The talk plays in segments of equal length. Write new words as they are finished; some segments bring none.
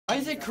Why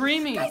is it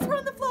creamy? Guys, we're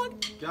on the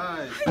vlog.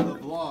 Guys, the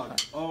vlog.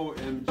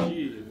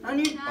 OMG. I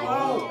need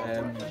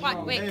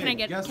What? Wait, can I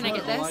get this? Ready?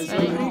 Eliza?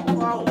 Turn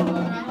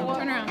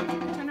around.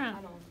 Turn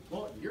around.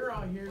 Well, you're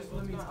out here, so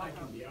that means I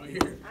can be out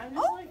here.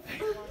 Oh.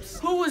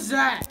 Who was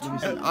that?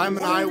 And I'm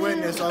an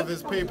eyewitness of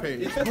his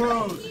pee-pee. It's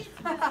bruised.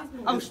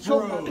 I was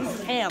choking on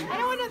this ham. I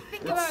don't want to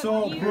think about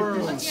so you.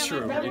 bruised. It's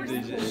true.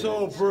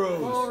 So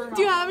bruised.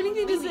 Do you have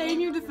anything to say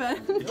in your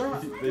defense?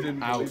 They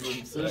didn't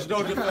Ouch. There's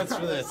no defense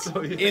for this.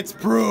 It's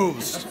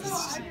bruised.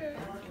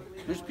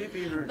 There's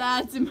pee-pee hurt.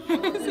 That's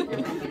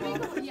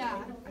embarrassing.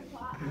 Yeah.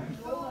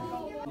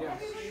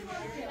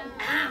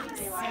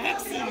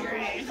 Sexy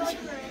range.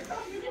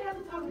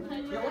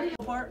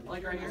 Part,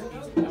 like right here.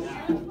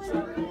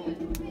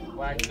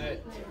 Wax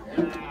it.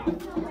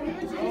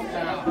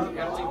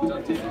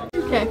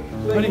 Okay.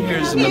 Buddy here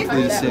is a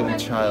mentally disabled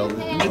child,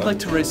 and we'd like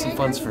to raise some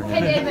funds for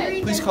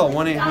him. Please call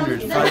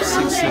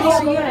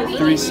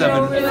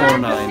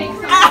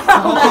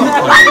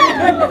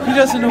 1-800-566-3749. He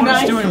doesn't know what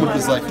he's doing with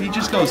his life. He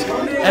just goes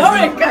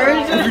every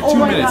 2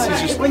 minutes.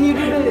 He's just When you do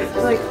it,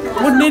 like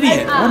one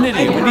idiot.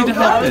 We need to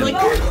help him.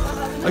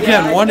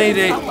 Again,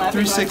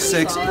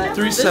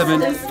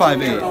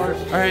 1-888-366-3758. All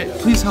right,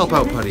 please help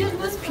out, Putty.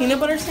 peanut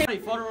butter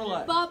sandwich. Photo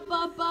roulette. Bop,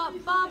 bop, bop,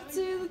 bop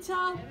to the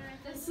top.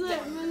 Slip.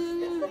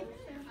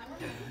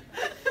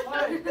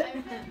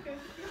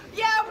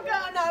 Yeah, we're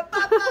gonna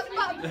bop, bop,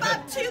 bop,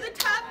 bop to the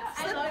top,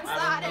 slip and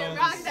slide and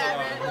rock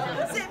that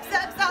rhythm. Zip,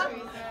 zap, zap,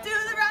 do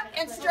the rock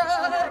and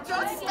strut,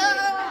 don't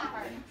stop.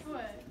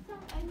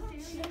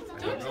 I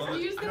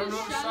don't know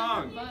the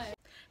song.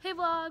 Hey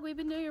vlog, we've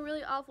been doing a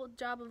really awful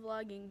job of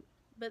vlogging,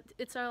 but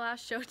it's our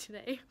last show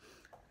today.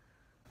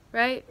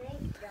 Right?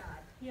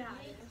 Yeah.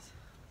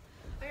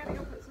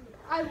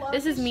 I love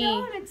This is me.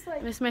 show, and it's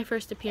like This is my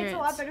first it's appearance. a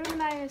lot better than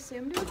I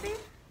assumed it would be,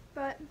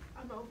 but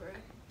I'm over it.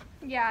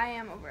 yeah, I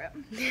am over it.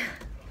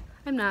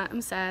 I'm not.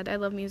 I'm sad. I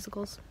love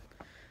musicals.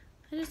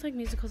 I just like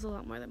musicals a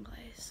lot more than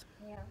plays.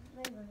 Yeah,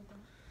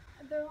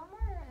 they're a lot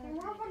more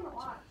fun to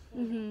watch.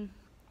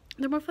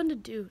 They're more fun to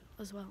do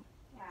as well.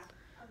 Yeah.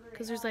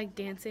 Because there's like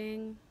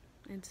dancing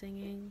and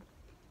singing.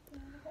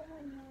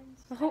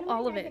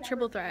 All of it.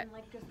 Triple threat.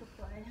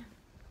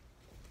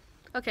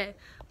 Okay.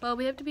 Well,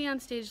 we have to be on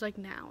stage like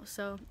now,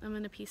 so I'm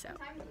gonna peace out.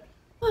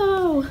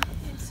 Whoa!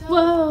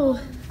 Whoa!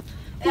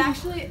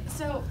 Actually,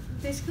 so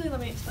basically, let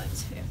me explain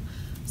to you.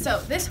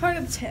 So this part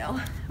of the tail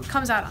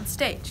comes out on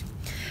stage,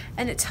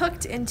 and it's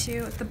hooked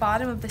into the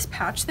bottom of this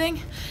pouch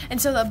thing,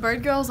 and so the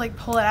bird girls like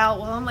pull it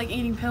out while I'm like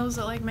eating pills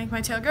that like make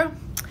my tail grow,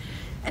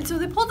 and so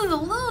they pulled it a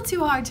little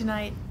too hard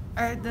tonight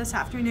or this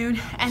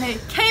afternoon, and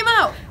it came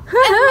out, and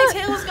then my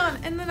tail was gone,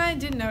 and then I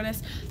didn't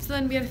notice, so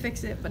then we had to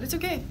fix it, but it's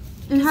okay.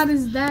 And how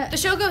does that The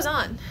show goes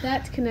on.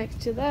 connect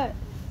to that?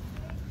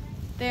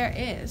 There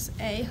is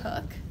a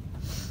hook,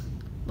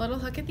 little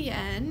hook at the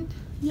end.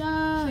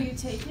 Yeah. So you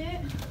take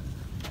it,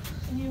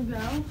 and you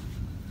go,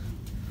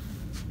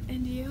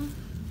 and you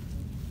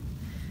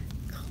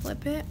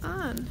clip it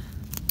on.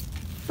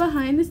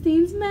 Behind the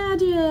scenes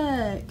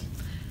magic.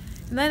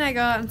 And then I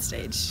go out on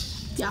stage.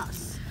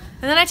 Yes.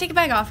 And then I take it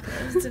back off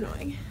because it's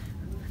annoying.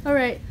 All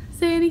right.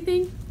 Say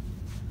anything.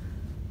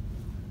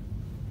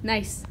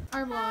 Nice.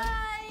 Our vlog.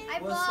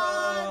 What's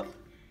up?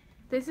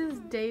 This is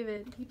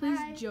David. He plays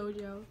Hi.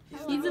 JoJo.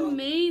 He's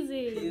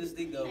amazing. Here's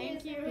the go.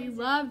 Thank you. We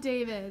love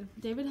David.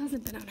 David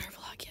hasn't been on our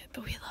vlog yet,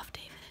 but we love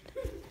David.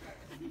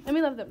 And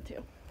we love them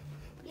too.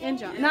 And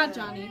John. Not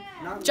Johnny.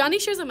 Johnny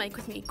shares a mic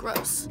with me.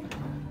 Gross. You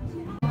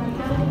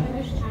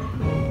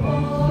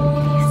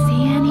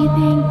see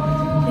anything?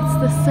 It's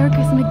the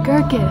Circus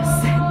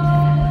McGurkus.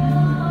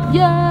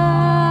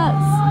 Yes!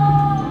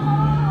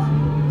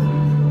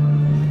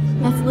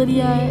 That's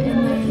Lydia,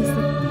 and there's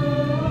the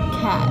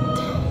cat.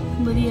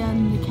 Lydia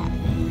and the cat.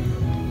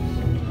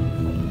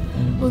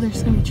 Oh,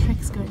 there's gonna be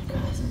tricks going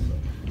across.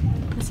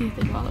 Let's see if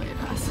they go all the way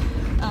across.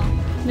 Oh,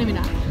 maybe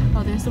not.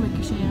 Oh, there's the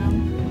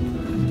Wickersham.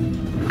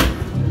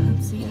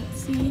 Let's see,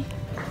 let's see.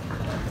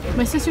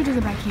 My sister does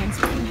a back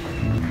handspring.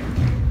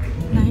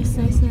 Nice,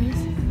 nice,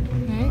 nice.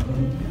 Right?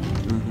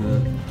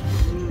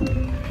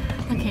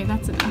 Okay,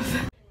 that's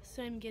enough.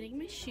 So I'm getting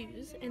my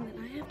shoes, and then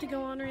I have to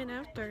go on right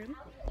after.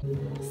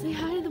 Say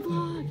hi to the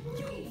vlog.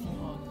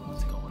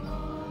 What's going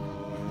on?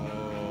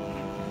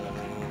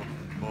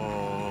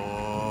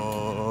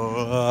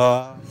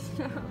 I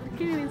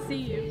can't even see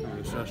you.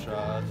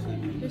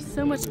 There's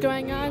so much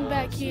going on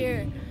back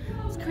here.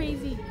 It's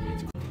crazy.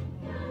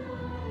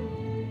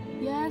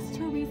 Yes,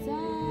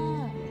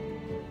 Teresa.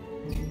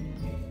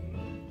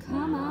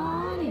 Come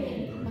on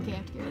in. Okay, I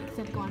have to get ready because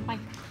I have to go on. Bye.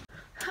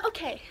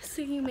 Okay,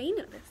 so you may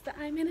notice that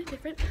I'm in a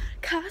different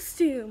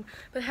costume,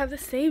 but have the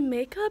same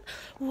makeup.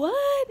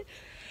 What?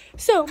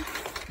 So,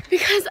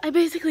 because I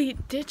basically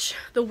ditched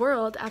the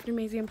world after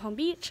Maisie and Palm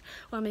Beach,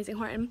 well, Amazing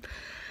Horton,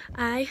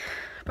 I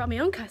brought my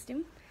own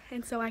costume,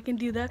 and so I can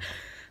do the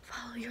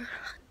Follow Your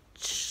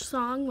Hunch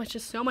song, which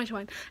is so much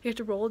fun. I get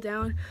to roll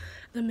down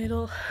the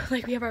middle,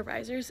 like we have our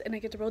risers, and I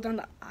get to roll down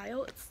the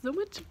aisle. It's so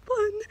much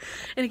fun,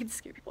 and I get to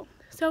scare people.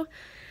 So,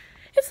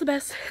 it's the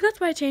best.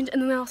 That's why I changed,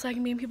 and then also I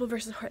can be in People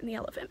vs. Horton the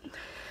Elephant.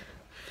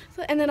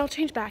 So, and then I'll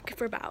change back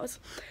for bows.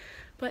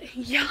 But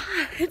yeah,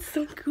 it's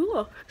so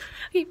cool.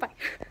 Okay, bye.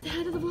 Say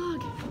hi to the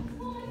vlog.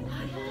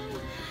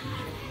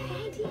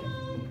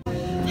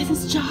 This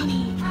is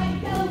Johnny.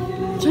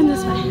 Turn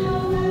this way.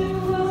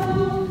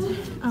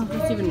 Oh,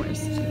 that's even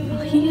worse.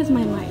 Well, he is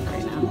my mic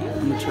right now.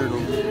 I'm a turtle.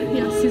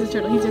 Yes, he's a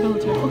turtle. He's a little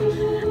turtle.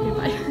 Okay,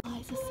 bye.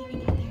 Eliza's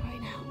singing out there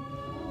right now.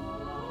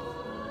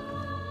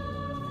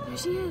 There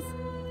she is.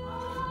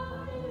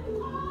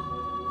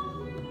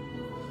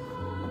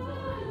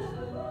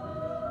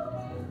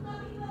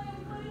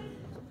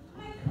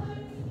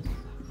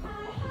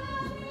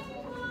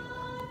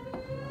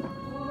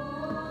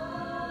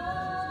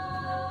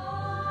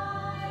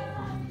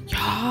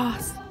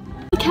 Yes.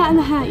 The cat in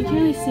the hat. You can't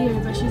really see her,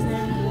 but she's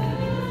there.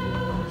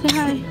 Say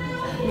hi.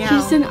 Meow.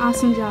 She's did an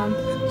awesome job.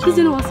 She's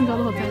did an awesome job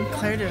the whole time.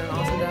 Claire did an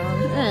awesome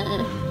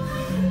job.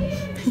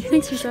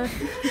 Thanks, Risa.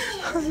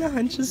 Oh no,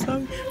 and just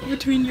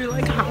between your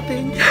like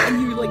hopping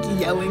and you like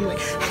yelling like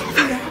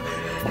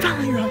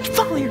follow your rush,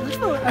 follow your rush,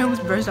 follow. I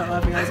almost burst out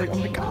laughing. I was like, oh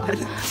my god.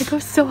 I go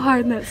so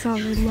hard in that song.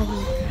 I love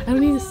it. I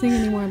don't need to sing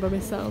anymore by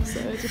myself, so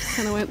it just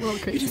kind of went a little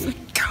crazy. Just like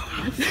go.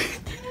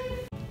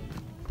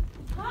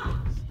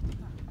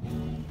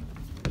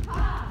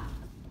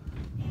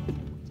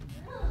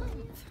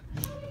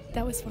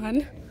 That was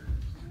fun.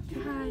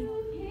 Hi.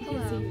 Hello.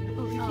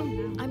 Oh, you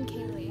can now. I'm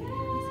Kaylee.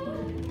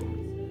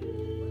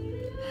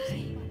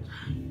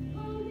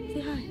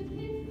 Say hi.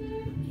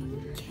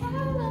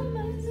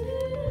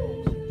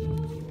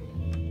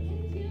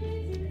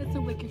 That's a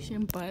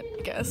wickersham butt,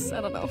 I guess. I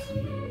don't know.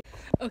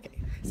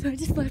 Okay, so I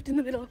just left in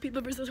the middle of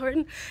People vs.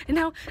 Horton, and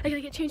now I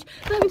gotta get changed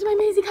back into my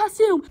Maisie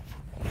costume.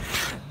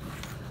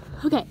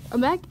 Okay,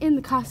 I'm back in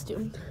the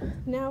costume.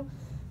 Now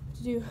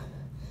to do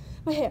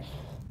my hair.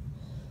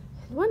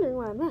 I'm wondering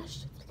why I'm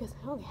rushed. It's because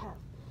I only have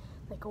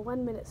like a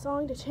 1-minute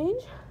song to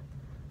change.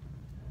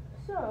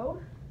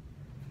 So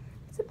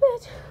it's a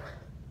bit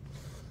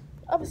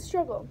of a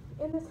struggle.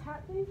 And this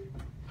hat thing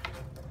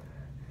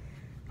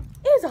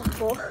is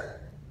awful.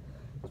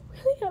 I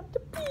really have to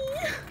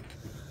pee.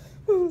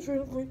 I'm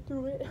trying to break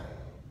through it.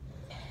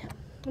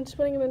 I'm just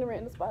putting them in a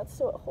random spot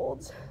so it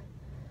holds.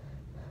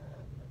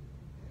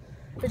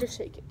 Or just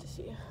shake it to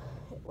see if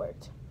it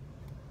worked.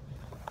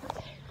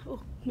 Okay. Oh,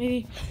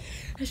 maybe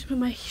I should put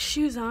my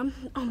shoes on.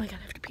 Oh my god,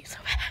 I have to pee so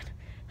bad.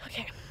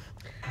 Okay.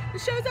 The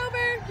show's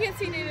over. You can't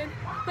see David.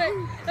 But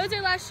that was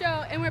our last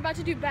show, and we're about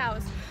to do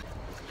bows.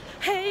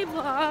 Hey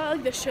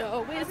vlog, the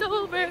show is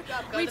over.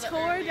 We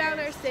tore down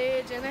our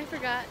stage, and I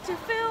forgot to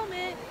film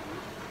it.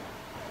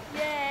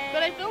 Yay.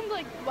 But I filmed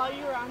like while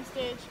you were on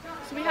stage,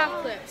 so we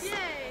have clips. Yay.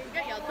 You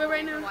got yelled at But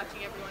right now,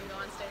 watching everyone go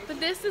on stage. but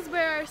this is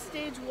where our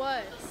stage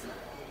was.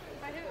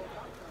 By who?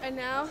 And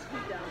now,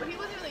 But he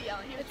wasn't really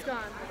yelling. He was it's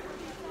gone.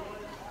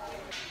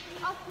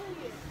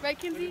 Right,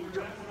 Kinsey?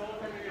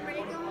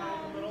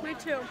 Me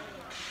too.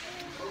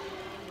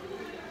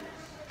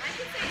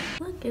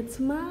 Look, it's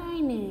my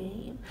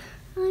name.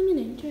 I'm an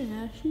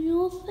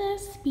international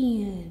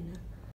thespian.